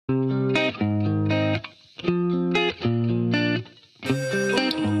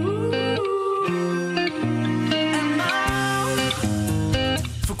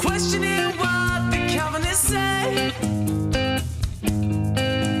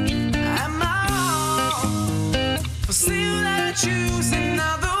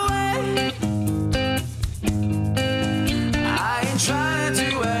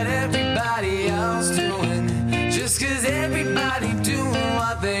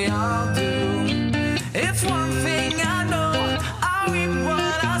they all do. It's one thing I know, I reap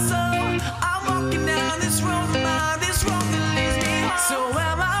what I sow. I'm walking down this road of mine, this road that leads me home. So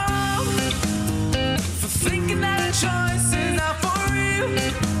am I wrong for thinking that choices are for real?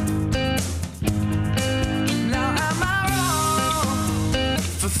 Now am I wrong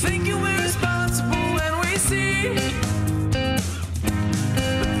for thinking we're responsible when we see?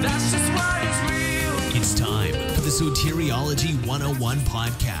 But that's just what is real. It's time for the Soteriology 101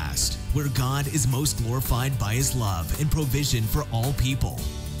 podcast, where God is most glorified by his love and provision for all people.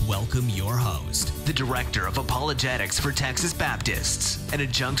 Welcome your host, the Director of Apologetics for Texas Baptists, an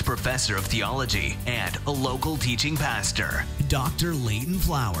adjunct professor of theology, and a local teaching pastor, Dr. Leighton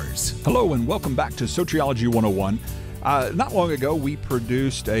Flowers. Hello and welcome back to Soteriology 101. Not long ago, we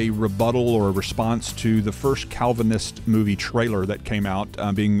produced a rebuttal or a response to the first Calvinist movie trailer that came out,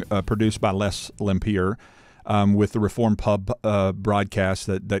 being produced by Lanphere, with the Reformed Pub broadcast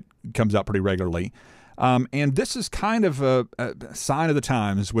that comes out pretty regularly. And this is kind of a sign of the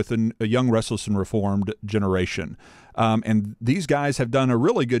times with a young, restless, and reformed generation. And these guys have done a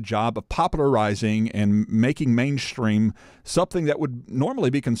really good job of popularizing and making mainstream something that would normally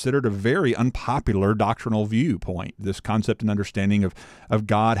be considered a very unpopular doctrinal viewpoint. This concept and understanding of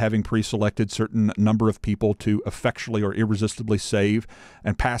God having pre-selected certain number of people to effectually or irresistibly save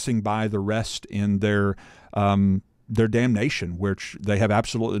and passing by the rest in their damnation, which they have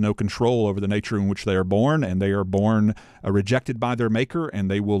absolutely no control over the nature in which they are born, and they are born rejected by their maker,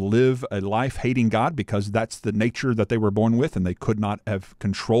 and they will live a life hating God because that's the nature that they were born with, and they could not have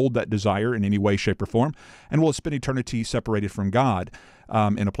controlled that desire in any way, shape, or form, and will spend eternity separated from God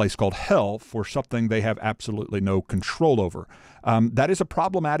in a place called hell for something they have absolutely no control over. That is a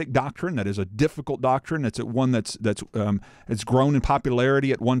problematic doctrine. That is a difficult doctrine. It's one that's it's grown in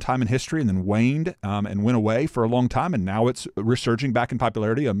popularity at one time in history and then waned and went away for a long time, and now it's resurging back in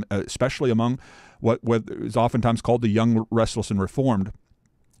popularity, especially among what is oftentimes called the young, restless, and reformed.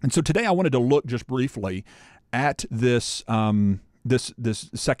 And so today I wanted to look just briefly at this this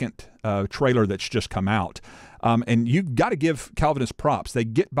second trailer that's just come out. And you've got to give Calvinists props. They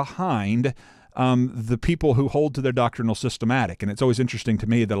get behind the people who hold to their doctrinal systematic. And it's always interesting to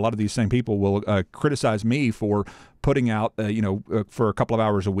me that a lot of these same people will criticize me for putting out, for a couple of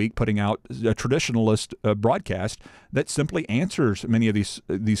hours a week, putting out a traditionalist broadcast that simply answers many of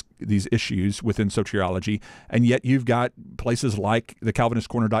these issues within soteriology. And yet you've got places like the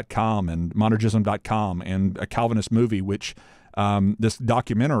CalvinistCorner.com and Monergism.com and a Calvinist movie, which this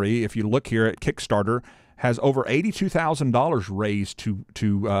documentary, if you look here at Kickstarter, has over $82,000 raised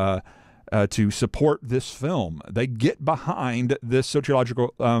to support this film. They get behind this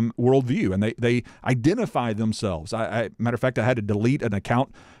sociological worldview, and they identify themselves. Matter of fact, I had to delete an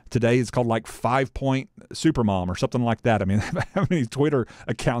account today. It's called like 5 Point Supermom or something like that. I mean, how many Twitter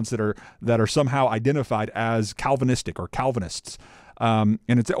accounts that are somehow identified as Calvinistic or Calvinists? And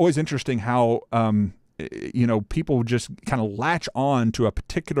it's always interesting how people just kind of latch on to a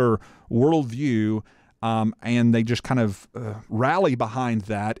particular worldview. And they just kind of rally behind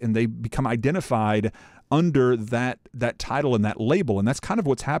that, and they become identified under that title and that label. And that's kind of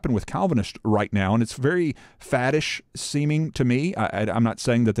what's happened with Calvinists right now. And it's very faddish seeming to me. I'm not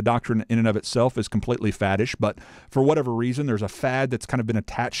saying that the doctrine in and of itself is completely faddish, but for whatever reason, there's a fad that's kind of been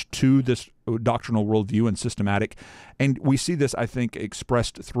attached to this doctrinal worldview and systematic. And we see this, I think,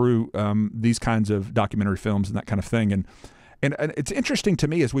 expressed through these kinds of documentary films and that kind of thing. And it's interesting to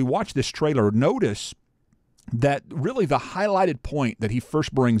me as we watch this trailer, notice that really the highlighted point that he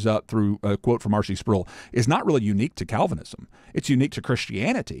first brings up through a quote from R.C. Sproul is not really unique to Calvinism. It's unique to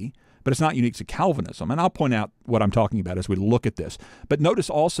Christianity, but it's not unique to Calvinism. And I'll point out what I'm talking about as we look at this. But notice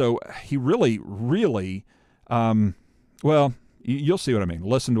also, he really, you'll see what I mean.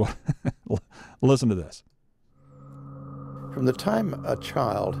 Listen to this. From the time a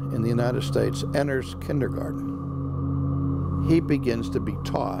child in the United States enters kindergarten, he begins to be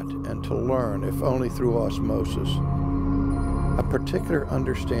taught and to learn, if only through osmosis, a particular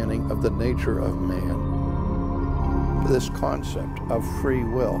understanding of the nature of man. This concept of free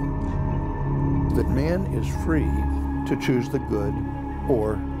will, that man is free to choose the good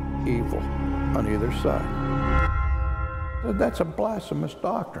or evil on either side. That's a blasphemous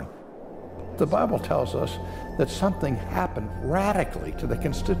doctrine. The Bible tells us that something happened radically to the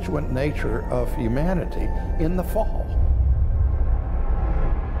constituent nature of humanity in the fall.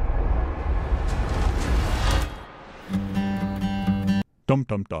 Dum,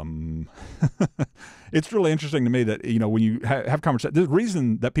 dum, dum. It's really interesting to me that, when you have conversations, the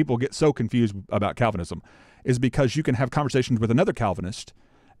reason that people get so confused about Calvinism is because you can have conversations with another Calvinist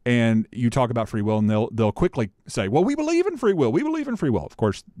and you talk about free will, and they'll quickly say, well, we believe in free will. We believe in free will. Of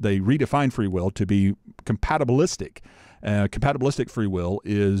course, they redefine free will to be compatibilistic. Compatibilistic free will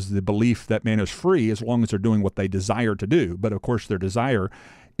is the belief that man is free as long as they're doing what they desire to do. But of course, their desire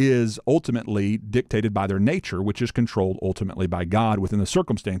is ultimately dictated by their nature, which is controlled ultimately by God within the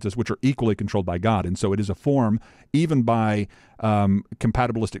circumstances, which are equally controlled by God. And so it is a form, even by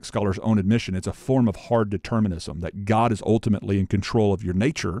compatibilistic scholars' own admission, it's a form of hard determinism, that God is ultimately in control of your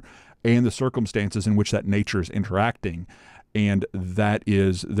nature and the circumstances in which that nature is interacting. And that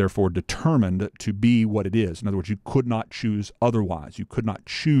is therefore determined to be what it is. In other words, you could not choose otherwise. You could not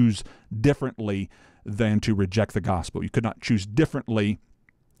choose differently than to reject the gospel. You could not choose differently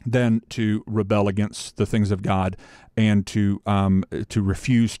than to rebel against the things of God and to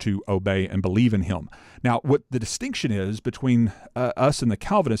refuse to obey and believe in Him. Now, what the distinction is between us and the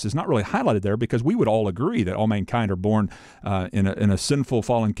Calvinists is not really highlighted there, because we would all agree that all mankind are born in a sinful,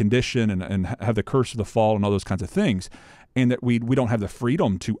 fallen condition and have the curse of the fall and all those kinds of things, and that we don't have the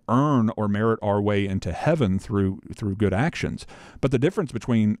freedom to earn or merit our way into heaven through good actions. But the difference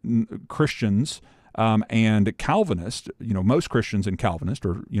between Christians and Calvinists, most Christians and Calvinists,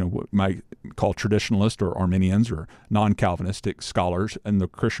 or what you might call traditionalists or Arminians or non-Calvinistic scholars in the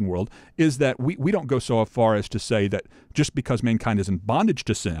Christian world, is that we don't go so far as to say that just because mankind is in bondage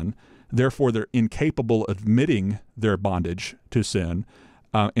to sin, therefore they're incapable of admitting their bondage to sin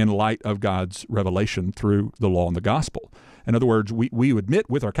in light of God's revelation through the law and the gospel. In other words, we admit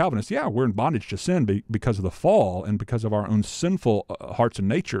with our Calvinists, yeah, we're in bondage to sin because of the fall and because of our own sinful hearts and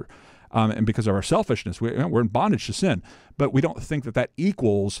nature. And because of our selfishness, we're in bondage to sin. But we don't think that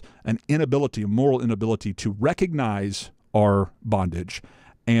equals an inability, a moral inability to recognize our bondage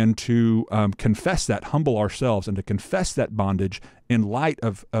and to confess that, humble ourselves, and to confess that bondage in light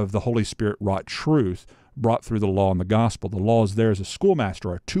of the Holy Spirit-wrought truth brought through the law and the gospel. The law is there as a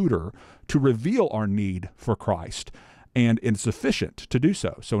schoolmaster, a tutor, to reveal our need for Christ, and it's sufficient to do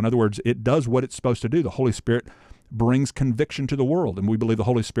so. So in other words, it does what it's supposed to do. The Holy Spirit brings conviction to the world, and we believe the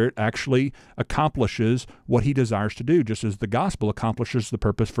Holy Spirit actually accomplishes what He desires to do, just as the gospel accomplishes the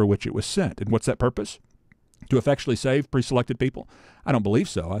purpose for which it was sent. And what's that purpose? To effectually save pre-selected people? I don't believe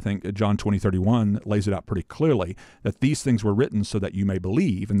so. I think John 20:31 lays it out pretty clearly, that these things were written so that you may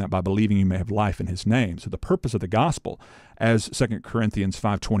believe, and that by believing you may have life in His name. So the purpose of the gospel, as 2 Corinthians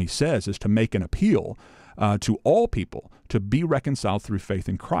 5:20 says, is to make an appeal to all people to be reconciled through faith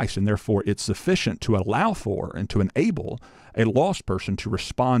in Christ, and therefore it's sufficient to allow for and to enable a lost person to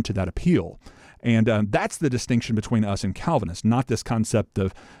respond to that appeal. And that's the distinction between us and Calvinists, not this concept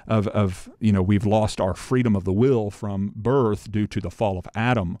of we've lost our freedom of the will from birth due to the fall of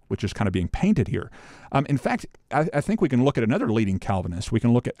Adam, which is kind of being painted here. In fact, I think we can look at another leading Calvinist. We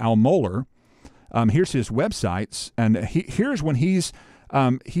can look at Al Mohler. Here's his websites, and here's when he's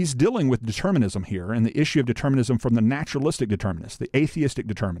dealing with determinism here, and the issue of determinism from the naturalistic determinist, the atheistic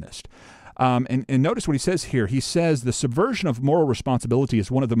determinist. And notice what he says here. He says the subversion of moral responsibility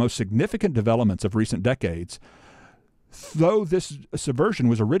is one of the most significant developments of recent decades. Though this subversion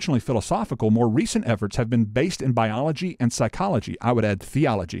was originally philosophical, more recent efforts have been based in biology and psychology. I would add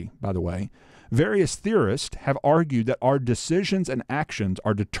theology, by the way. Various theorists have argued that our decisions and actions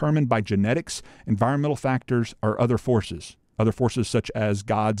are determined by genetics, environmental factors, or other forces such as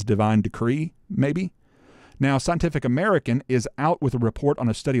God's divine decree, maybe. Now, Scientific American is out with a report on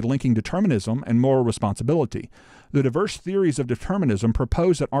a study linking determinism and moral responsibility. The diverse theories of determinism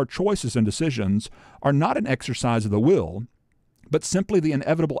propose that our choices and decisions are not an exercise of the will, but simply the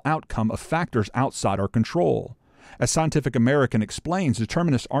inevitable outcome of factors outside our control. As Scientific American explains,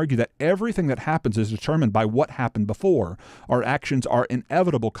 determinists argue that everything that happens is determined by what happened before. Our actions are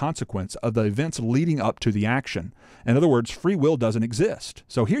inevitable consequence of the events leading up to the action. In other words, free will doesn't exist.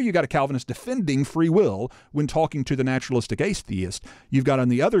 So here you got a Calvinist defending free will when talking to the naturalistic atheist. You've got on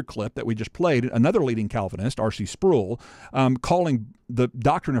the other clip that we just played, another leading Calvinist, R.C. Sproul, calling the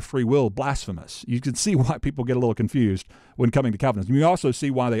doctrine of free will blasphemous. You can see why people get a little confused when coming to Calvinism. You also see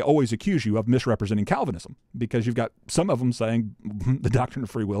why they always accuse you of misrepresenting Calvinism, because you've got some of them saying the doctrine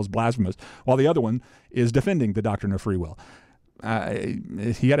of free will is blasphemous, while the other one is defending the doctrine of free will.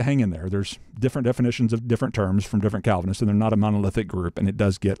 You got to hang in there. There's different definitions of different terms from different Calvinists, and they're not a monolithic group, and it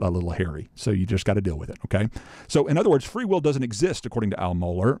does get a little hairy. So you just got to deal with it, okay? So in other words, free will doesn't exist according to Al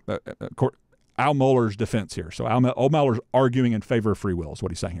Mohler. Al Mohler's defense here. So Al Mohler's arguing in favor of free will is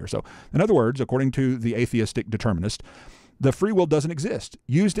what he's saying here. So in other words, according to the atheistic determinist, the free will doesn't exist.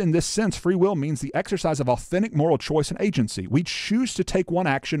 Used in this sense, free will means the exercise of authentic moral choice and agency. We choose to take one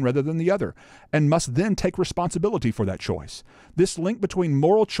action rather than the other, and must then take responsibility for that choice. This link between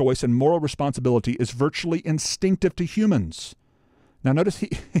moral choice and moral responsibility is virtually instinctive to humans. Now notice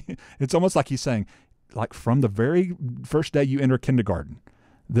it's almost like he's saying, like from the very first day you enter kindergarten,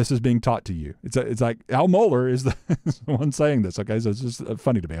 this is being taught to you. It's like Al Mohler is the one saying this, okay? So it's just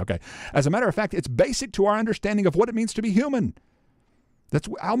funny to me, okay? As a matter of fact, it's basic to our understanding of what it means to be human. That's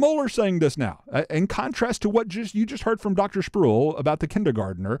Al Mohler saying this now, in contrast to what you just heard from Dr. Spruill about the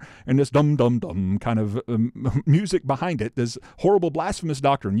kindergartner and this dum-dum-dum kind of music behind it, this horrible blasphemous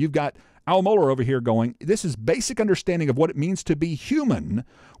doctrine. You've got Al Mohler over here going, this is basic understanding of what it means to be human.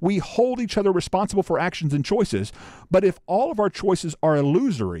 We hold each other responsible for actions and choices, but if all of our choices are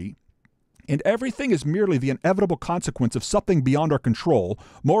illusory and everything is merely the inevitable consequence of something beyond our control,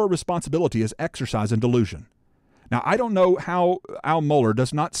 moral responsibility is exercise and delusion. Now, I don't know how Al Mohler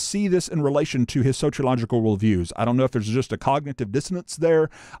does not see this in relation to his sociological worldviews. I don't know if there's just a cognitive dissonance there.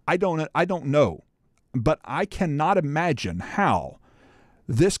 I don't know. But I cannot imagine how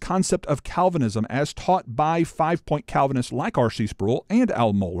this concept of Calvinism, as taught by five-point Calvinists like R.C. Sproul and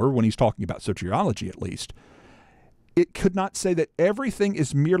Al Mohler, when he's talking about soteriology at least, it could not say that everything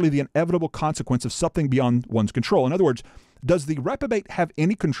is merely the inevitable consequence of something beyond one's control. In other words, does the reprobate have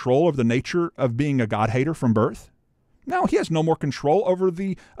any control over the nature of being a God-hater from birth? No, he has no more control over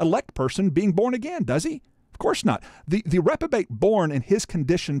the elect person being born again, does he? Of course not. The reprobate born in his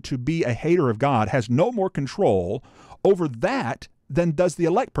condition to be a hater of God has no more control over that than does the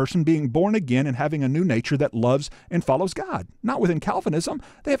elect person being born again and having a new nature that loves and follows God. Not within Calvinism.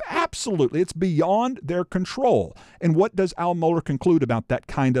 They have absolutely, it's beyond their control. And what does Al Mohler conclude about that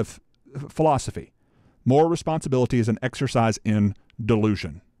kind of philosophy? Moral responsibility is an exercise in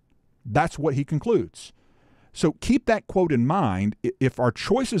delusion. That's what he concludes. So keep that quote in mind. If our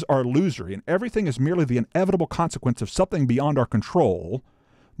choices are illusory and everything is merely the inevitable consequence of something beyond our control,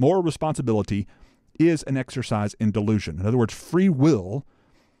 moral responsibility is an exercise in delusion. In other words, free will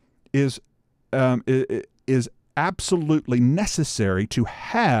is absolutely necessary to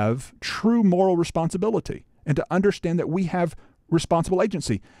have true moral responsibility and to understand that we have responsible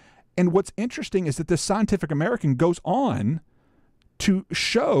agency. And what's interesting is that the Scientific American goes on to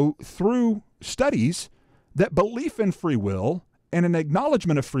show through studies that belief in free will and an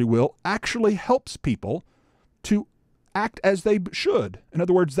acknowledgement of free will actually helps people to act as they should. In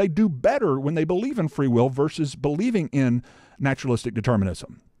other words, they do better when they believe in free will versus believing in naturalistic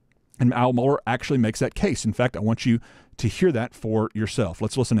determinism. And Al Mohler actually makes that case. In fact, I want you to hear that for yourself.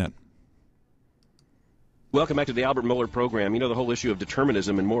 Let's listen in. Welcome back to the Albert Mohler program. You know, the whole issue of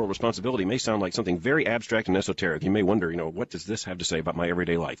determinism and moral responsibility may sound like something very abstract and esoteric. You may wonder, what does this have to say about my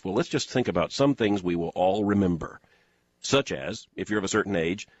everyday life? Well, let's just think about some things we will all remember, such as, if you're of a certain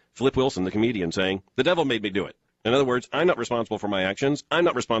age, Flip Wilson, the comedian, saying, "The devil made me do it." In other words, I'm not responsible for my actions. I'm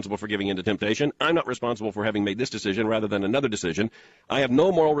not responsible for giving in to temptation. I'm not responsible for having made this decision rather than another decision. I have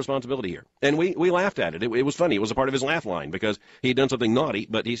no moral responsibility here. And we laughed at it. It was funny. It was a part of his laugh line because he'd done something naughty,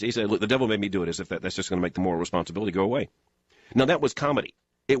 but he said, "Look, the devil made me do it," as if that's just going to make the moral responsibility go away. Now, that was comedy.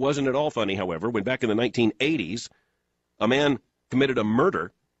 It wasn't at all funny, however, when back in the 1980s, a man committed a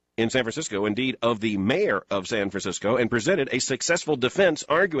murder in San Francisco, indeed of the mayor of San Francisco, and presented a successful defense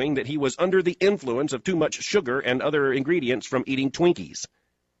arguing that he was under the influence of too much sugar and other ingredients from eating Twinkies.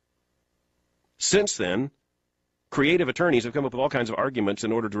 Since then, creative attorneys have come up with all kinds of arguments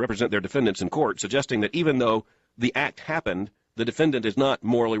in order to represent their defendants in court, suggesting that even though the act happened, the defendant is not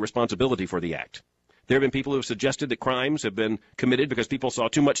morally responsible for the act. There have been people who have suggested that crimes have been committed because people saw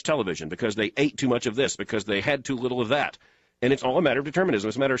too much television, because they ate too much of this, because they had too little of that. And it's all a matter of determinism.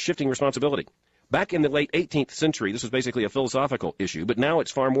 It's a matter of shifting responsibility. Back in the late 18th century, this was basically a philosophical issue, but now it's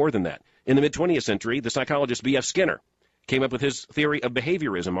far more than that. In the mid-20th century, the psychologist B.F. Skinner came up with his theory of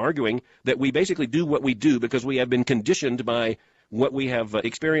behaviorism, arguing that we basically do what we do because we have been conditioned by what we have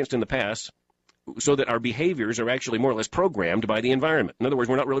experienced in the past, so that our behaviors are actually more or less programmed by the environment. In other words,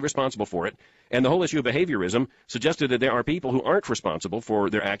 we're not really responsible for it. And the whole issue of behaviorism suggested that there are people who aren't responsible for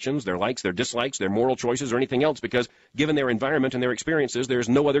their actions, their likes, their dislikes, their moral choices, or anything else, because given their environment and their experiences, there's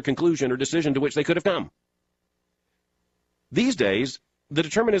no other conclusion or decision to which they could have come. These days, the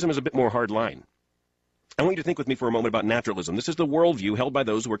determinism is a bit more hard line. I want you to think with me for a moment about naturalism. This is the worldview held by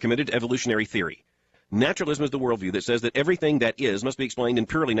those who are committed to evolutionary theory. Naturalism is the worldview that says that everything that is must be explained in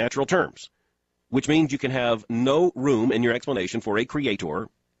purely natural terms, which means you can have no room in your explanation for a creator,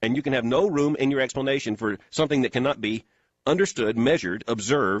 and you can have no room in your explanation for something that cannot be understood, measured,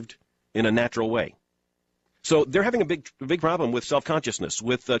 observed in a natural way. So they're having a big problem with self-consciousness,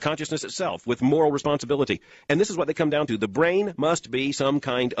 with consciousness itself, with moral responsibility. And this is what they come down to. The brain must be some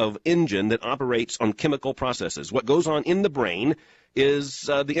kind of engine that operates on chemical processes. What goes on in the brain is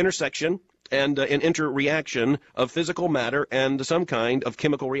the intersection and an interreaction of physical matter and some kind of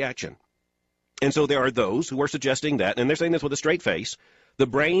chemical reaction. And so there are those who are suggesting that, and they're saying this with a straight face, the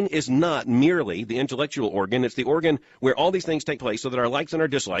brain is not merely the intellectual organ. It's the organ where all these things take place so that our likes and our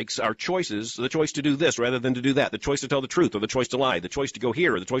dislikes, our choices, the choice to do this rather than to do that, the choice to tell the truth or the choice to lie, the choice to go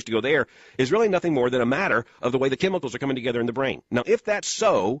here or the choice to go there, is really nothing more than a matter of the way the chemicals are coming together in the brain. Now, if that's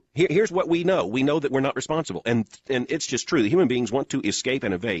so, here's what we know. We know that we're not responsible. And it's just true. The human beings want to escape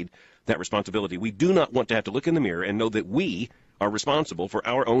and evade that responsibility. We do not want to have to look in the mirror and know that we are responsible for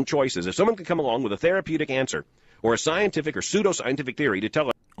our own choices. If someone could come along with a therapeutic answer or a scientific or pseudoscientific theory to tell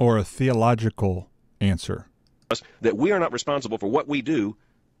us, or a theological answer, that we are not responsible for what we do,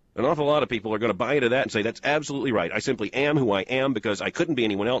 an awful lot of people are going to buy into that and say, that's absolutely right. I simply am who I am because I couldn't be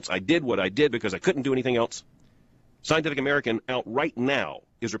anyone else. I did what I did because I couldn't do anything else. Scientific American out right now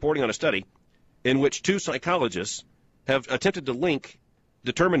is reporting on a study in which 2 psychologists have attempted to link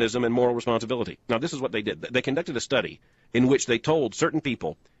determinism and moral responsibility. Now, this is what they did. They conducted a study in which they told certain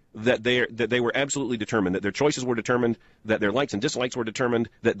people that they were absolutely determined, that their choices were determined, that their likes and dislikes were determined,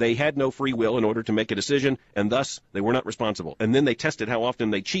 that they had no free will in order to make a decision, and thus they were not responsible. And then they tested how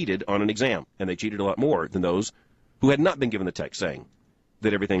often they cheated on an exam, and they cheated a lot more than those who had not been given the text saying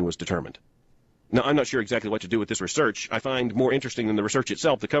that everything was determined. Now, I'm not sure exactly what to do with this research. I find more interesting than the research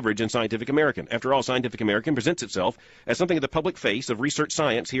itself the coverage in Scientific American. After all, Scientific American presents itself as something of the public face of research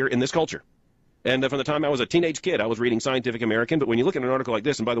science here in this culture. And from the time I was a teenage kid, I was reading Scientific American. But when you look at an article like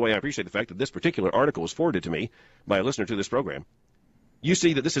this, and by the way, I appreciate the fact that this particular article was forwarded to me by a listener to this program, you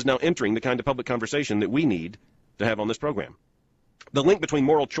see that this is now entering the kind of public conversation that we need to have on this program. The link between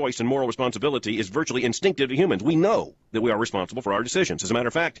moral choice and moral responsibility is virtually instinctive to humans. We know that we are responsible for our decisions. As a matter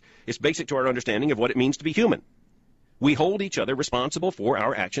of fact, it's basic to our understanding of what it means to be human. We hold each other responsible for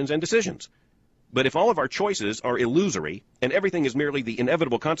our actions and decisions. But if all of our choices are illusory and everything is merely the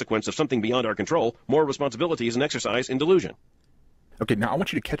inevitable consequence of something beyond our control, moral responsibility is an exercise in delusion. Okay, now I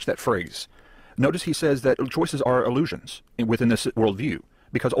want you to catch that phrase. Notice he says that choices are illusions within this worldview,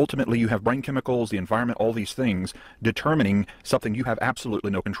 because ultimately you have brain chemicals, the environment, all these things determining something you have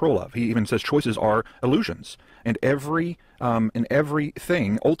absolutely no control of. He even says choices are illusions, and everything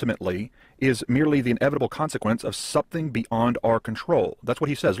ultimately is merely the inevitable consequence of something beyond our control. That's what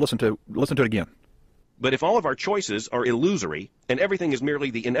he says. Listen to it again. But if all of our choices are illusory and everything is merely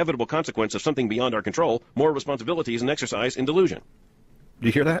the inevitable consequence of something beyond our control, moral responsibility is an exercise in delusion. Do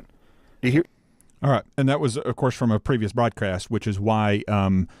you hear that? Do you hear? All right, and that was, of course, from a previous broadcast, which is why,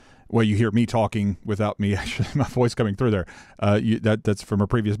 you hear me talking without me actually my voice coming through there. That's from a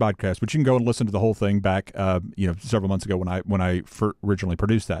previous broadcast, but you can go and listen to the whole thing back, several months ago when I originally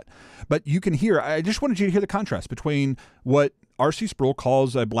produced that. But you can hear. I just wanted you to hear the contrast between what R.C. Sproul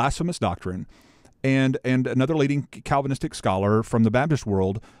calls a blasphemous doctrine, and another leading Calvinistic scholar from the Baptist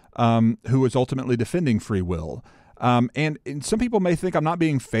world, who is ultimately defending free will. And some people may think I'm not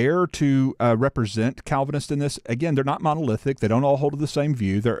being fair to represent Calvinists in this. Again, they're not monolithic. They don't all hold to the same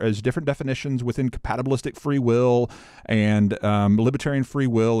view. There is different definitions within compatibilistic free will and libertarian free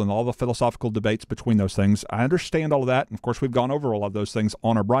will and all the philosophical debates between those things. I understand all of that. And of course, we've gone over all of those things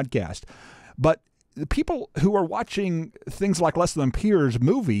on our broadcast. But the people who are watching things like Lanphere's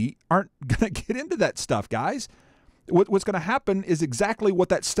movie aren't going to get into that stuff, guys. What's going to happen is exactly what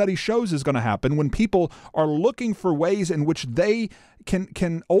that study shows is going to happen when people are looking for ways in which they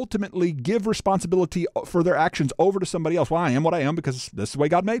can ultimately give responsibility for their actions over to somebody else. Well, I am what I am because this is the way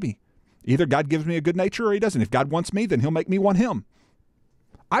God made me. Either God gives me a good nature or he doesn't. If God wants me, then he'll make me want him.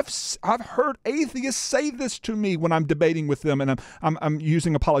 I've heard atheists say this to me when I'm debating with them and I'm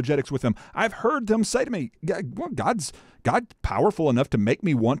using apologetics with them. I've heard them say to me, well, God's powerful enough to make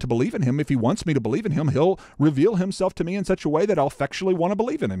me want to believe in him. If he wants me to believe in him, he'll reveal himself to me in such a way that I'll effectually want to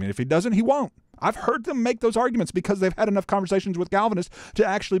believe in him. And if he doesn't, he won't. I've heard them make those arguments because they've had enough conversations with Calvinists to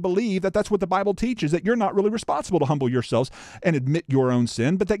actually believe that that's what the Bible teaches, that you're not really responsible to humble yourselves and admit your own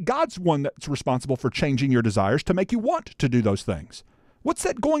sin, but that God's one that's responsible for changing your desires to make you want to do those things. What's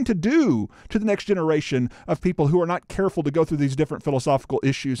that going to do to the next generation of people who are not careful to go through these different philosophical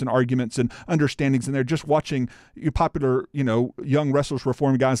issues and arguments and understandings, and they're just watching popular, young restless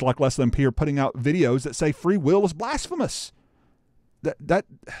reform guys like Lanphere putting out videos that say free will is blasphemous? That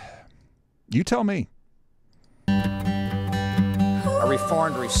you tell me. A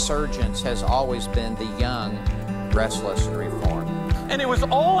reformed resurgence has always been the young, restless, and reformed. And it was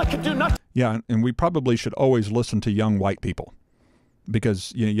all I could do not. Yeah, and we probably should always listen to young white people,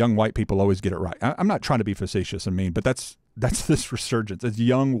 because young white people always get it right. I'm not trying to be facetious and mean, but that's this resurgence. It's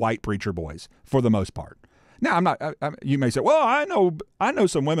young white preacher boys for the most part. Now, I'm not. You may say, "Well, I know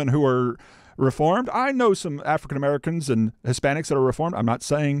some women who are reformed. I know some African Americans and Hispanics that are reformed." I'm not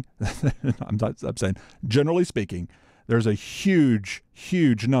saying. I'm saying generally speaking, there's a huge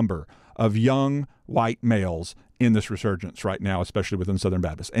number of young white males in this resurgence right now, especially within Southern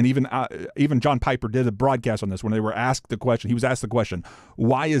Baptists. And even John Piper did a broadcast on this when they were asked the question. He was asked the question,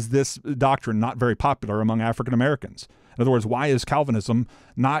 why is this doctrine not very popular among African Americans? In other words, why is Calvinism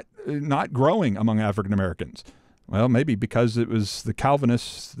not growing among African Americans? Well, maybe because it was the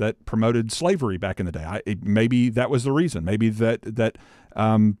Calvinists that promoted slavery back in the day. Maybe that was the reason. Maybe that it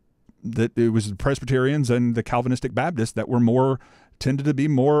was the Presbyterians and the Calvinistic Baptists that were tended to be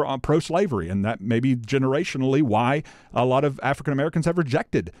more pro-slavery, and that maybe generationally why a lot of African Americans have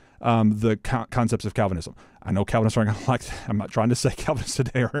rejected the concepts of Calvinism. I know Calvinists aren't like. I'm not trying to say Calvinists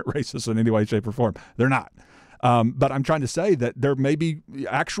today aren't racist in any way, shape, or form. They're not. But I'm trying to say that there may be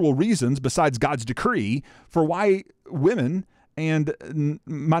actual reasons besides God's decree for why women and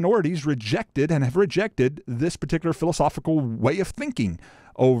minorities rejected and have rejected this particular philosophical way of thinking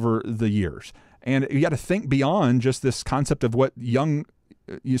over the years. And you got to think beyond just this concept of what young,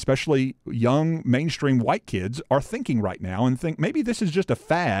 especially young mainstream white kids are thinking right now, and think maybe this is just a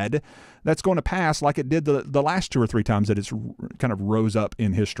fad that's going to pass like it did the last 2 or 3 times that it's kind of rose up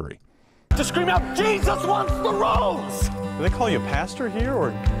in history. To scream out, Jesus wants the rose! Do they call you pastor here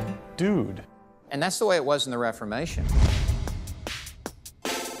or dude? And that's the way it was in the Reformation.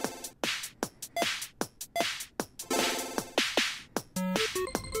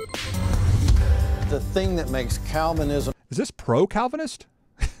 The thing that makes Calvinism... Is this pro-Calvinist?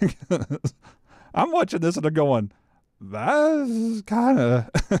 I'm watching this and I'm going, that's kind of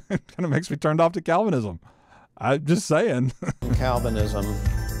makes me turned off to Calvinism. I'm just saying. Calvinism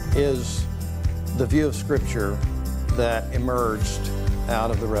is the view of Scripture that emerged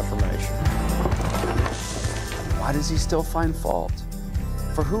out of the Reformation. Why does he still find fault?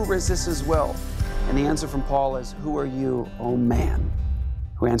 For who resists his will? And the answer from Paul is, who are you, oh man?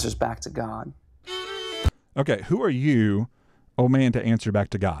 Who answers back to God. Okay, who are you, oh man, to answer back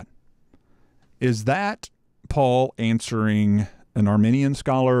to God? Is that Paul answering an Arminian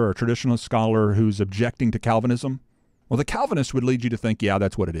scholar or a traditionalist scholar who's objecting to Calvinism? Well, the Calvinist would lead you to think, yeah,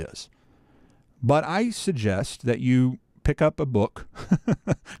 that's what it is. But I suggest that you pick up a book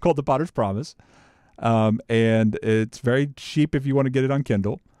called The Potter's Promise, and it's very cheap if you want to get it on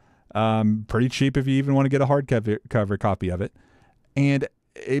Kindle, pretty cheap if you even want to get a hardcover copy of it, and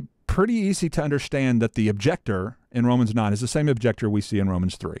it's pretty easy to understand that the objector in Romans 9 is the same objector we see in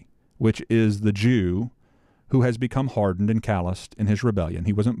Romans 3, which is the Jew who has become hardened and calloused in his rebellion.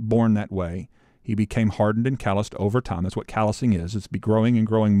 He wasn't born that way. He became hardened and calloused over time. That's what callousing is. It's growing and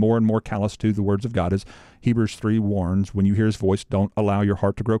growing more and more callous to the words of God. As Hebrews 3 warns, when you hear his voice, don't allow your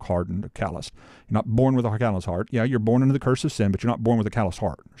heart to grow hardened or calloused. You're not born with a callous heart. Yeah, you're born under the curse of sin, but you're not born with a callous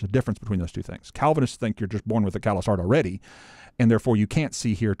heart. There's a difference between those two things. Calvinists think you're just born with a callous heart already, and therefore you can't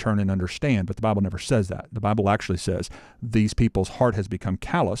see, hear, turn, and understand. But the Bible never says that. The Bible actually says these people's heart has become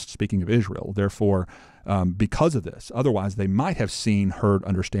calloused, speaking of Israel. Therefore, because of this, otherwise they might have seen, heard,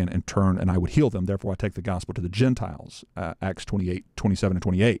 understand, and turn, and I would heal them. Therefore, I take the gospel to the Gentiles, Acts 28, 27, and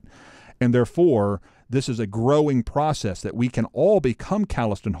 28. And therefore, this is a growing process that we can all become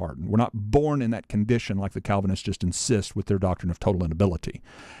calloused and hardened. We're not born in that condition like the Calvinists just insist with their doctrine of total inability.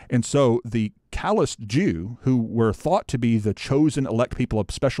 And so the calloused Jew, who were thought to be the chosen elect people, of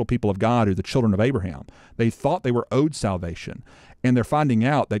special people of God, or the children of Abraham, they thought they were owed salvation. And they're finding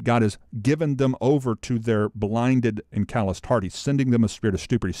out that God has given them over to their blinded and calloused heart. He's sending them a spirit of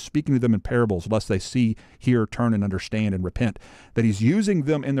stupor. He's speaking to them in parables, lest they see, hear, turn, and understand and repent. That he's using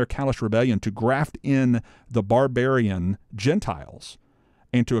them in their callous rebellion to graft in the barbarian Gentiles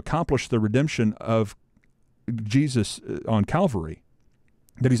and to accomplish the redemption of Jesus on Calvary.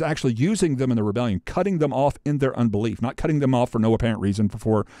 That he's actually using them in the rebellion, cutting them off in their unbelief, not cutting them off for no apparent reason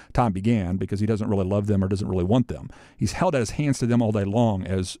before time began because he doesn't really love them or doesn't really want them. He's held out his hands to them all day long,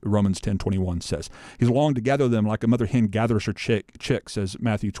 as Romans 10:21 says. He's longed to gather them like a mother hen gathers her chicks, as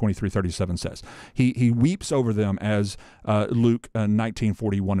Matthew 23:37 says. He weeps over them, as Luke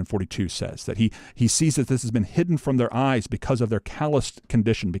 19:41 and 42 says, that he sees that this has been hidden from their eyes because of their calloused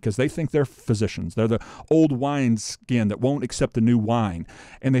condition, because they think they're physicians. They're the old wineskin that won't accept the new wine.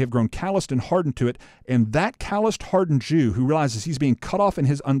 And they have grown calloused and hardened to it. And that calloused, hardened Jew who realizes he's being cut off in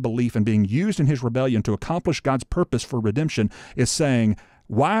his unbelief and being used in his rebellion to accomplish God's purpose for redemption is saying,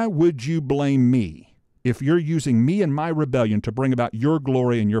 why would you blame me if you're using me and my rebellion to bring about your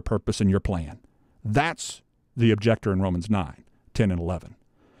glory and your purpose and your plan? That's the objector in Romans 9, 10, and 11.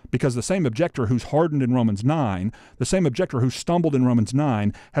 Because the same objector who's hardened in Romans 9, the same objector who stumbled in Romans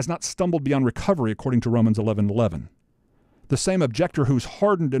 9, has not stumbled beyond recovery according to Romans 11:11. The same objector who's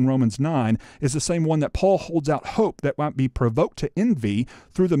hardened in Romans 9 is the same one that Paul holds out hope that might be provoked to envy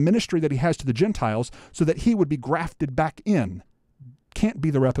through the ministry that he has to the Gentiles so that he would be grafted back in. can't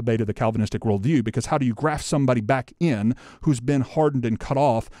be the reprobate of the Calvinistic worldview, because how do you graft somebody back in who's been hardened and cut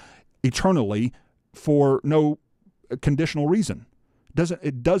off eternally for no conditional reason?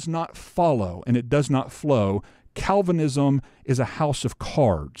 It does not follow, and it does not flow. Calvinism is a house of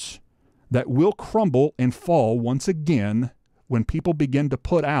cards that will crumble and fall once again when people begin to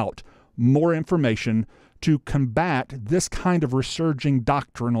put out more information to combat this kind of resurging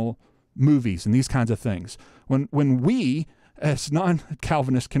doctrinal movies and these kinds of things. When we, as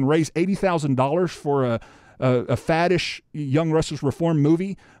non-Calvinists, can raise $80,000 for a faddish young restless reform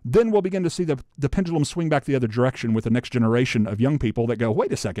movie, then we'll begin to see the pendulum swing back the other direction with the next generation of young people that go,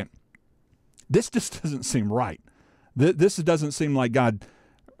 wait a second, this just doesn't seem right. This doesn't seem like God,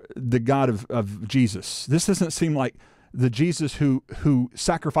 the God of Jesus. This doesn't seem like the Jesus who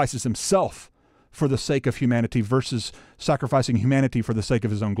sacrifices himself for the sake of humanity versus sacrificing humanity for the sake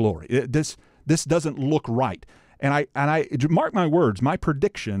of his own glory. This doesn't look right. And I mark my words, my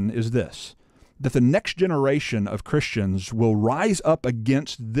prediction is this, that the next generation of Christians will rise up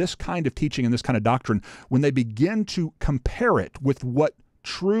against this kind of teaching and this kind of doctrine when they begin to compare it with what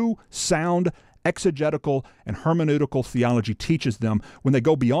true, sound, exegetical and hermeneutical theology teaches them, when they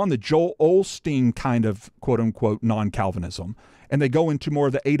go beyond the Joel Osteen kind of quote-unquote non-Calvinism, and they go into more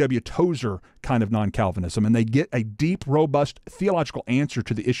of the A.W. Tozer kind of non-Calvinism, and they get a deep, robust theological answer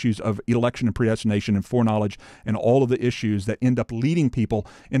to the issues of election and predestination and foreknowledge and all of the issues that end up leading people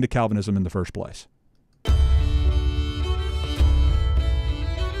into Calvinism in the first place.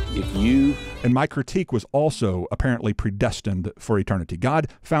 And my critique was also apparently predestined for eternity. God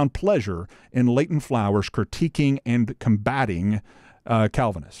found pleasure in Leighton Flowers critiquing and combating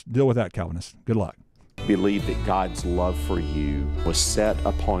Calvinists. Deal with that, Calvinists. Good luck. Believe that God's love for you was set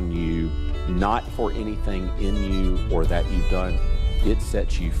upon you, not for anything in you or that you've done. It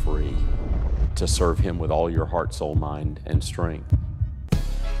sets you free to serve him with all your heart, soul, mind, and strength.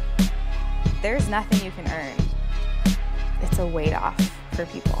 There's nothing you can earn. It's a weight off for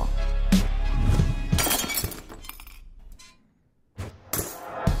people.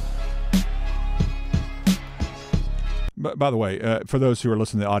 By the way, for those who are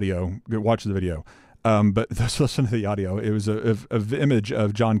listening to the audio, watch the video. But those listening to the audio, it was an image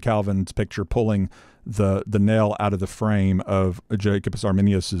of John Calvin's picture pulling the nail out of the frame of Jacobus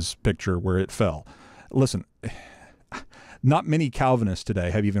Arminius's picture where it fell. Listen, not many Calvinists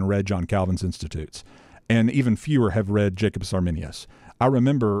today have even read John Calvin's Institutes, and even fewer have read Jacobus Arminius. I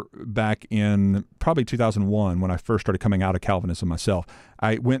remember back in probably 2001 when I first started coming out of Calvinism myself,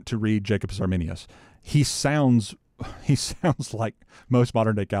 I went to read Jacobus Arminius. He sounds like most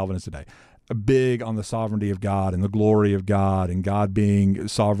modern day Calvinists today. Big on the sovereignty of God and the glory of God and God being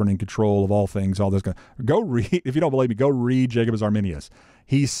sovereign in control of all things, all this. Go read, if you don't believe me, go read Jacobus Arminius.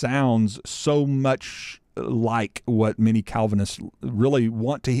 He sounds so much like what many Calvinists really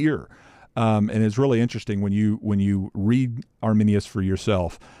want to hear. And it's really interesting when you read Arminius for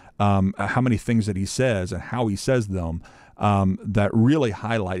yourself, how many things that he says and how he says them, that really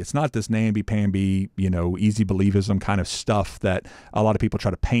highlight. It's not this namby-pamby, easy believism kind of stuff that a lot of people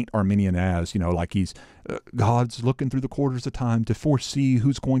try to paint Arminian as, like he's God's looking through the quarters of time to foresee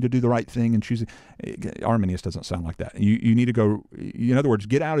who's going to do the right thing and choosing. Arminius doesn't sound like that. You need to go, in other words,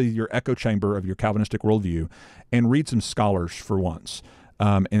 get out of your echo chamber of your Calvinistic worldview and read some scholars for once.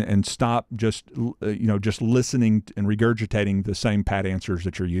 And stop just listening and regurgitating the same pat answers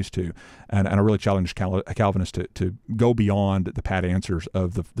that you're used to. And I really challenge Calvinists to go beyond the pat answers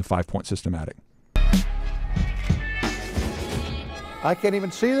of the 5-point systematic. I can't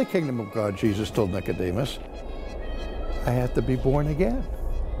even see the kingdom of God, Jesus told Nicodemus. I have to be born again.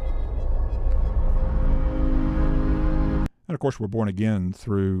 And of course, we're born again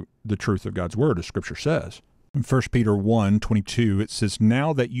through the truth of God's word, as Scripture says. In 1 Peter 1:22, it says,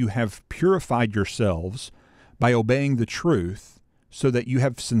 "Now that you have purified yourselves by obeying the truth, so that you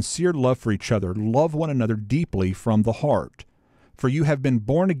have sincere love for each other, love one another deeply from the heart. For you have been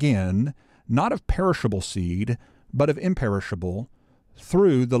born again, not of perishable seed, but of imperishable,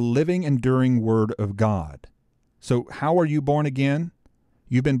 through the living, enduring Word of God." So how are you born again?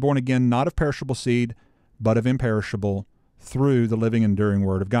 You've been born again not of perishable seed, but of imperishable, through the living, enduring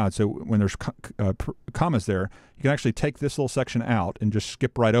Word of God. So when there's commas there, you can actually take this little section out and just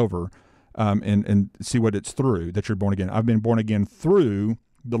skip right over and see what it's through that you're born again. I've been born again through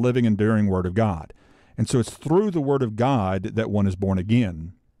the living, enduring Word of God. And so it's through the Word of God that one is born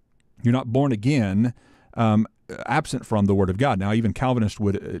again. You're not born again absent from the Word of God. Now, even Calvinists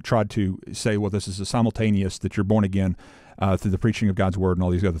would try to say, well, this is a simultaneous, that you're born again through the preaching of God's word and all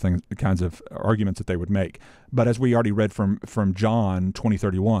these other things, kinds of arguments that they would make. But as we already read from John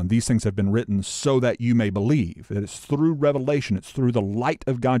 20:31, these things have been written so that you may believe. That it's through revelation, it's through the light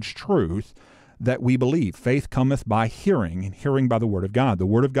of God's truth that we believe. Faith cometh by hearing, and hearing by the word of God. The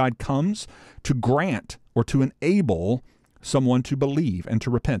word of God comes to grant or to enable someone to believe and to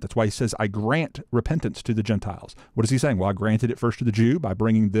repent. That's why he says, I grant repentance to the Gentiles. What is he saying? Well, I granted it first to the Jew by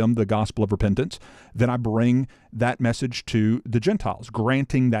bringing them the gospel of repentance. Then I bring that message to the Gentiles,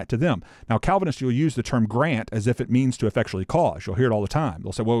 granting that to them. Now, Calvinists, you'll use the term grant as if it means to effectually cause. You'll hear it all the time.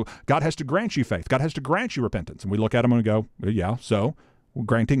 They'll say, well, God has to grant you faith. God has to grant you repentance. And we look at them and go, well, yeah, so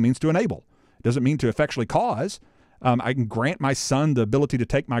granting means to enable. It doesn't mean to effectually cause. I can grant my son the ability to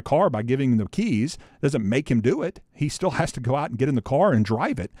take my car by giving him the keys. It doesn't make him do it. He still has to go out and get in the car and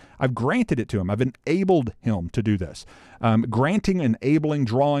drive it. I've granted it to him. I've enabled him to do this. Granting, enabling,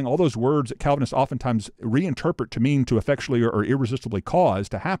 drawing, all those words that Calvinists oftentimes reinterpret to mean to effectually or irresistibly cause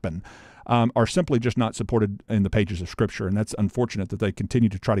to happen are simply just not supported in the pages of Scripture. And that's unfortunate that they continue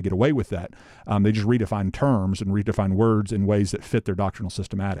to try to get away with that. They just redefine terms and redefine words in ways that fit their doctrinal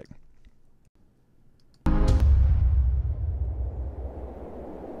systematic.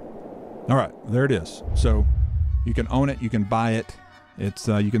 All right, there it is. So you can own it, you can buy it. It's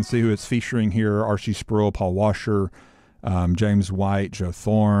you can see who it's featuring here: R.C. Sproul, Paul Washer, James White, Joe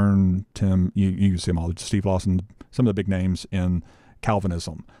Thorne, Tim. You can see them all. Steve Lawson, some of the big names in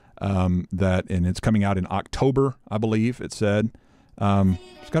Calvinism. And it's coming out in October, I believe. It said.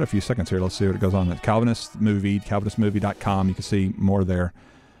 It's got a few seconds here. Let's see what it goes on. It's Calvinist movie, calvinistmovie.com. You can see more there.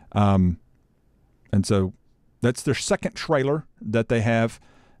 And so that's their second trailer that they have.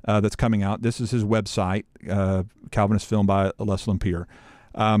 That's coming out. This is his website, Calvinist film by Les Lanphere.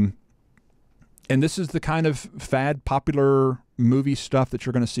 And this is the kind of fad, popular movie stuff that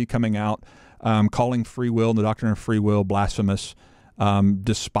you're going to see coming out, calling free will and the doctrine of free will blasphemous,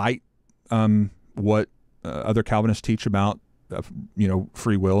 despite what other Calvinists teach about,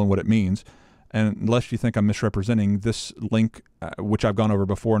 free will and what it means. And unless you think I'm misrepresenting, this link, which I've gone over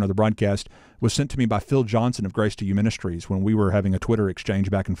before in other broadcasts, was sent to me by Phil Johnson of Grace to You Ministries when we were having a Twitter exchange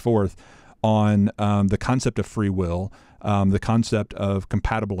back and forth on the concept of free will, the concept of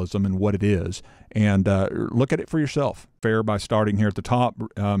compatibilism and what it is. And look at it for yourself. Fair by starting here at the top.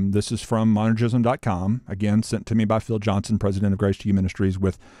 This is from monergism.com, again, sent to me by Phil Johnson, president of Grace to You Ministries,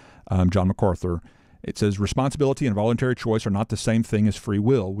 with John MacArthur. It says, responsibility and voluntary choice are not the same thing as free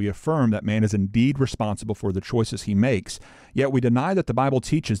will. We affirm that man is indeed responsible for the choices he makes, yet we deny that the Bible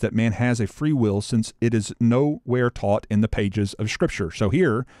teaches that man has a free will, since it is nowhere taught in the pages of Scripture. So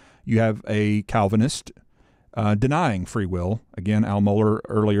here you have a Calvinist denying free will. Again, Al Mohler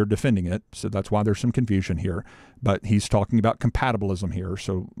earlier defending it, so that's why there's some confusion here. But he's talking about compatibilism here,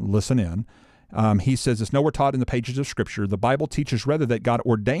 so listen in. He says it's nowhere taught in the pages of Scripture. The Bible teaches rather that God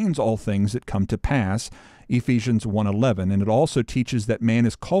ordains all things that come to pass, Ephesians 1:11, and it also teaches that man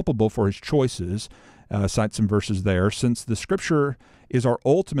is culpable for his choices, cite some verses there. Since the Scripture is our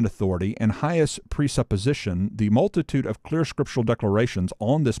ultimate authority and highest presupposition, the multitude of clear scriptural declarations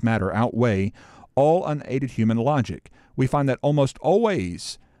on this matter outweigh all unaided human logic. We find that almost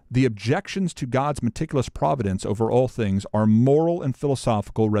always the objections to God's meticulous providence over all things are moral and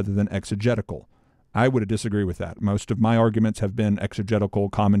philosophical rather than exegetical. I would disagree with that. Most of my arguments have been exegetical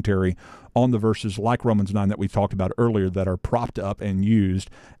commentary on the verses like Romans 9 that we talked about earlier that are propped up and used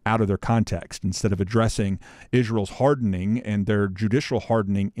out of their context instead of addressing Israel's hardening and their judicial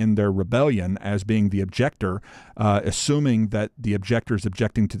hardening in their rebellion as being the objector, assuming that the objector is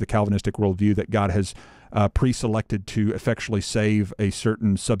objecting to the Calvinistic worldview that God has pre-selected to effectually save a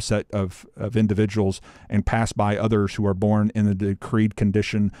certain subset of individuals and pass by others who are born in the decreed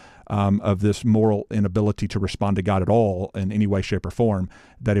condition of this moral inability to respond to God at all in any way, shape, or form,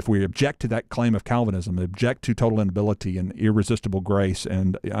 that if we object to that claim of Calvinism, object to total inability and irresistible grace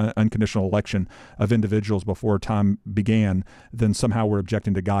and unconditional election of individuals before time began, then somehow we're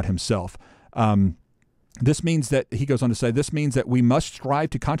objecting to God himself. This means that, he goes on to say, this means that we must strive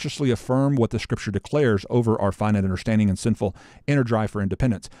to consciously affirm what the Scripture declares over our finite understanding and sinful inner drive for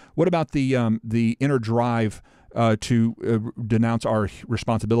independence. What about the inner drive to denounce our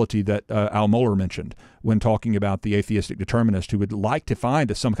responsibility that Al Mohler mentioned when talking about the atheistic determinist who would like to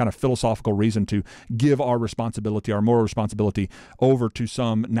find some kind of philosophical reason to give our responsibility, our moral responsibility, over to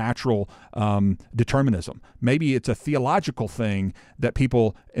some natural determinism. Maybe it's a theological thing that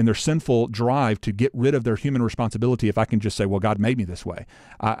people in their sinful drive to get rid of their human responsibility, if I can just say, well, God made me this way.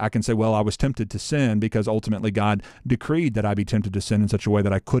 I can say, well, I was tempted to sin because ultimately God decreed that I be tempted to sin in such a way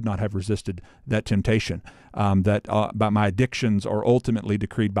that I could not have resisted that temptation. that my addictions are ultimately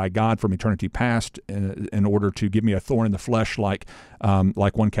decreed by God from eternity past in order to give me a thorn in the flesh, like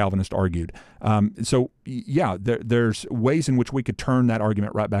one Calvinist argued. There's ways in which we could turn that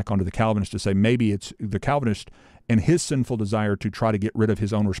argument right back onto the Calvinist to say maybe it's the Calvinist and his sinful desire to try to get rid of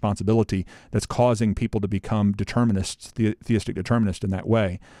his own responsibility that's causing people to become determinists, theistic determinists in that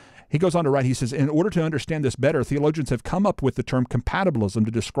way. He goes on to write, he says, in order to understand this better, theologians have come up with the term compatibilism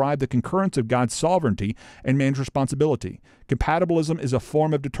to describe the concurrence of God's sovereignty and man's responsibility. Compatibilism is a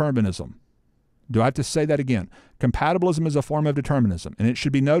form of determinism. Do I have to say that again? Compatibilism is a form of determinism, and it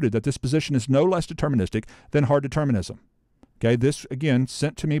should be noted that this position is no less deterministic than hard determinism. Okay, this, again,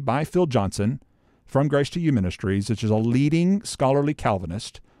 sent to me by Phil Johnson from Grace to You Ministries, which is a leading scholarly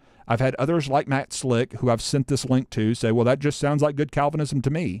Calvinist. I've had others like Matt Slick, who I've sent this link to, say, well, that just sounds like good Calvinism to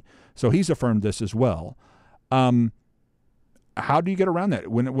me. So he's affirmed this as well. How do you get around that?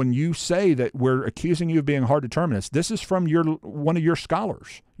 When you say that we're accusing you of being hard determinists, this is from one of your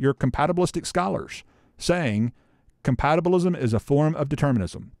scholars, your compatibilistic scholars, saying compatibilism is a form of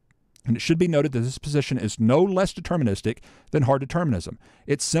determinism. And it should be noted that this position is no less deterministic than hard determinism.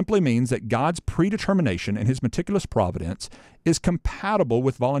 It simply means that God's predetermination and his meticulous providence is compatible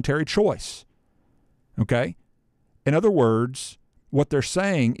with voluntary choice. Okay? In other words, what they're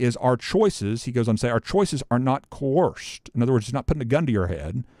saying is our choices, he goes on to say, our choices are not coerced. In other words, he's not putting a gun to your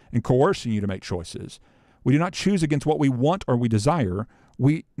head and coercing you to make choices. We do not choose against what we want or we desire.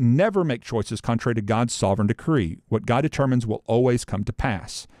 We never make choices contrary to God's sovereign decree. What God determines will always come to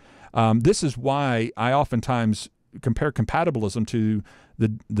pass. This is why I oftentimes compare compatibilism to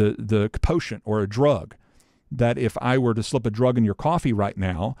the potion or a drug. That if I were to slip a drug in your coffee right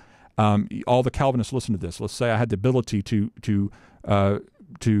now, all the Calvinists listen to this. Let's say I had the ability to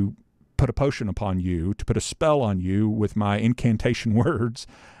put a potion upon you, to put a spell on you with my incantation words,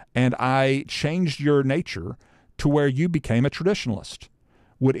 and I changed your nature to where you became a traditionalist.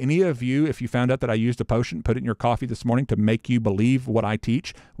 Would any of you, if you found out that I used a potion, put it in your coffee this morning to make you believe what I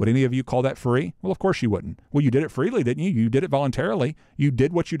teach, would any of you call that free? Well, of course you wouldn't. Well, you did it freely, didn't you? You did it voluntarily. You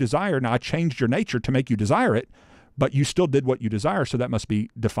did what you desire. Now, I changed your nature to make you desire it, but you still did what you desire, so that must be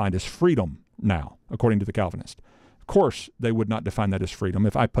defined as freedom now, according to the Calvinist. Of course, they would not define that as freedom.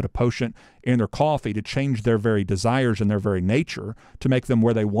 If I put a potion in their coffee to change their very desires and their very nature to make them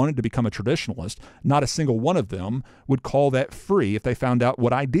where they wanted to become a traditionalist, not a single one of them would call that free if they found out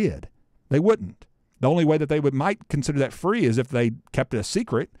what I did. They wouldn't. The only way that they might consider that free is if they kept it a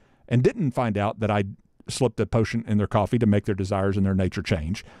secret and didn't find out that I slipped a potion in their coffee to make their desires and their nature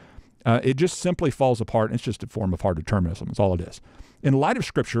change. It just simply falls apart. It's just a form of hard determinism. That's all it is. In light of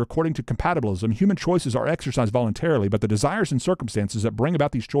Scripture, according to compatibilism, human choices are exercised voluntarily, but the desires and circumstances that bring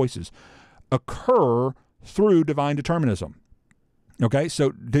about these choices occur through divine determinism. Okay,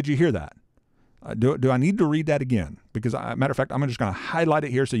 so did you hear that? Do I need to read that again? Because, matter of fact, I'm just going to highlight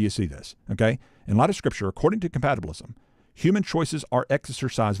it here so you see this. Okay, in light of Scripture, according to compatibilism, human choices are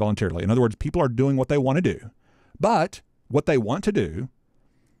exercised voluntarily. In other words, people are doing what they want to do, but what they want to do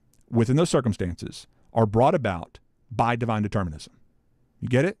within those circumstances are brought about by divine determinism. You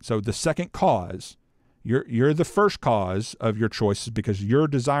get it? So the second cause, you're the first cause of your choices because you're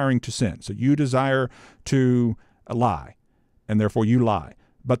desiring to sin. So you desire to lie, and therefore you lie.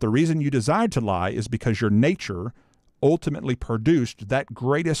 But the reason you desired to lie is because your nature ultimately produced that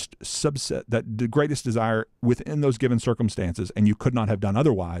greatest subset, the greatest desire within those given circumstances, and you could not have done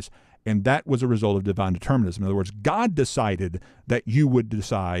otherwise. And that was a result of divine determinism. In other words, God decided that you would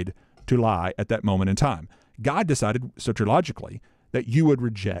decide to lie at that moment in time. God decided soteriologically that you would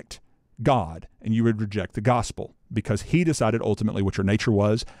reject God and you would reject the gospel because he decided ultimately what your nature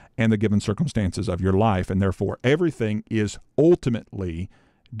was and the given circumstances of your life. And therefore, everything is ultimately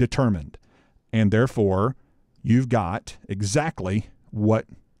determined. And therefore, you've got exactly what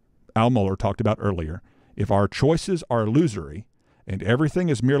Al Mohler talked about earlier. If our choices are illusory and everything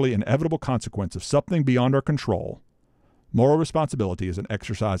is merely an inevitable consequence of something beyond our control, moral responsibility is an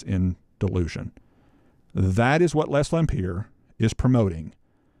exercise in delusion. That is what Les Lanphere is promoting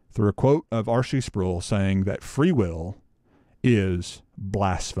through a quote of R.C. Sproul saying that free will is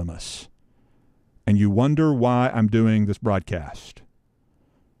blasphemous. And you wonder why I'm doing this broadcast.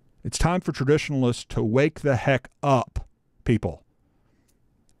 It's time for traditionalists to wake the heck up, people.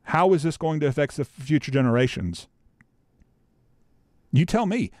 How is this going to affect the future generations? You tell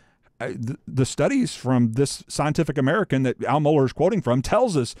me. The studies from this Scientific American that Al Mohler is quoting from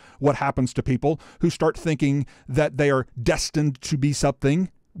tells us what happens to people who start thinking that they are destined to be something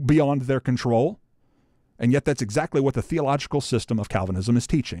beyond their control. And yet that's exactly what the theological system of Calvinism is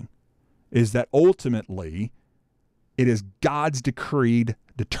teaching, is that ultimately it is God's decreed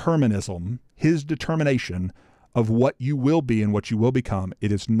determinism, his determination of what you will be and what you will become.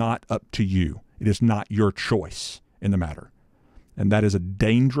 It is not up to you. It is not your choice in the matter. And that is a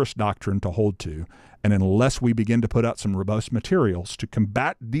dangerous doctrine to hold to. And unless we begin to put out some robust materials to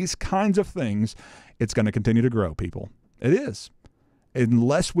combat these kinds of things, it's going to continue to grow, people. It is.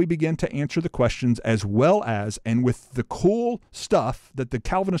 Unless we begin to answer the questions as well as, and with the cool stuff that the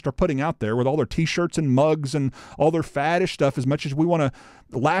Calvinists are putting out there with all their t-shirts and mugs and all their faddish stuff, as much as we want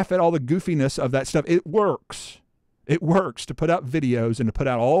to laugh at all the goofiness of that stuff, it works. It works to put out videos and to put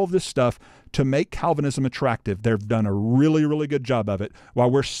out all of this stuff to make Calvinism attractive. They've done a really, really good job of it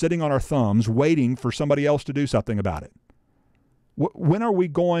while we're sitting on our thumbs waiting for somebody else to do something about it. When are we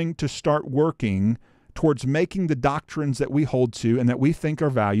going to start working towards making the doctrines that we hold to and that we think are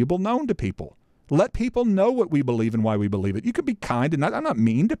valuable known to people? Let people know what we believe and why we believe it. You can be kind, and I'm not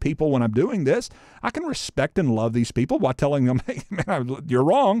mean to people when I'm doing this. I can respect and love these people while telling them, hey, man, you're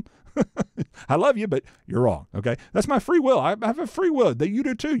wrong. I love you, but you're wrong, okay? That's my free will. I have a free will. You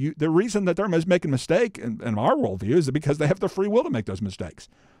do too. The reason that they're making a mistake in our worldview is because they have the free will to make those mistakes.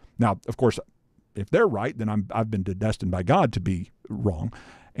 Now, of course, if they're right, then I've been destined by God to be wrong,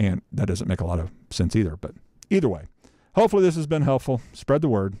 and that doesn't make a lot of sense either. But either way, hopefully this has been helpful. Spread the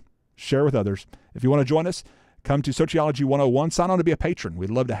word. Share with others. If you want to join us, come to Sociology 101. Sign on to be a patron.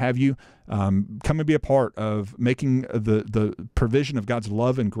 We'd love to have you. Come and be a part of making the provision of God's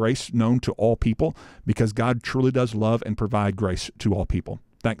love and grace known to all people, because God truly does love and provide grace to all people.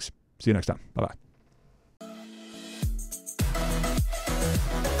 Thanks. See you next time. Bye-bye.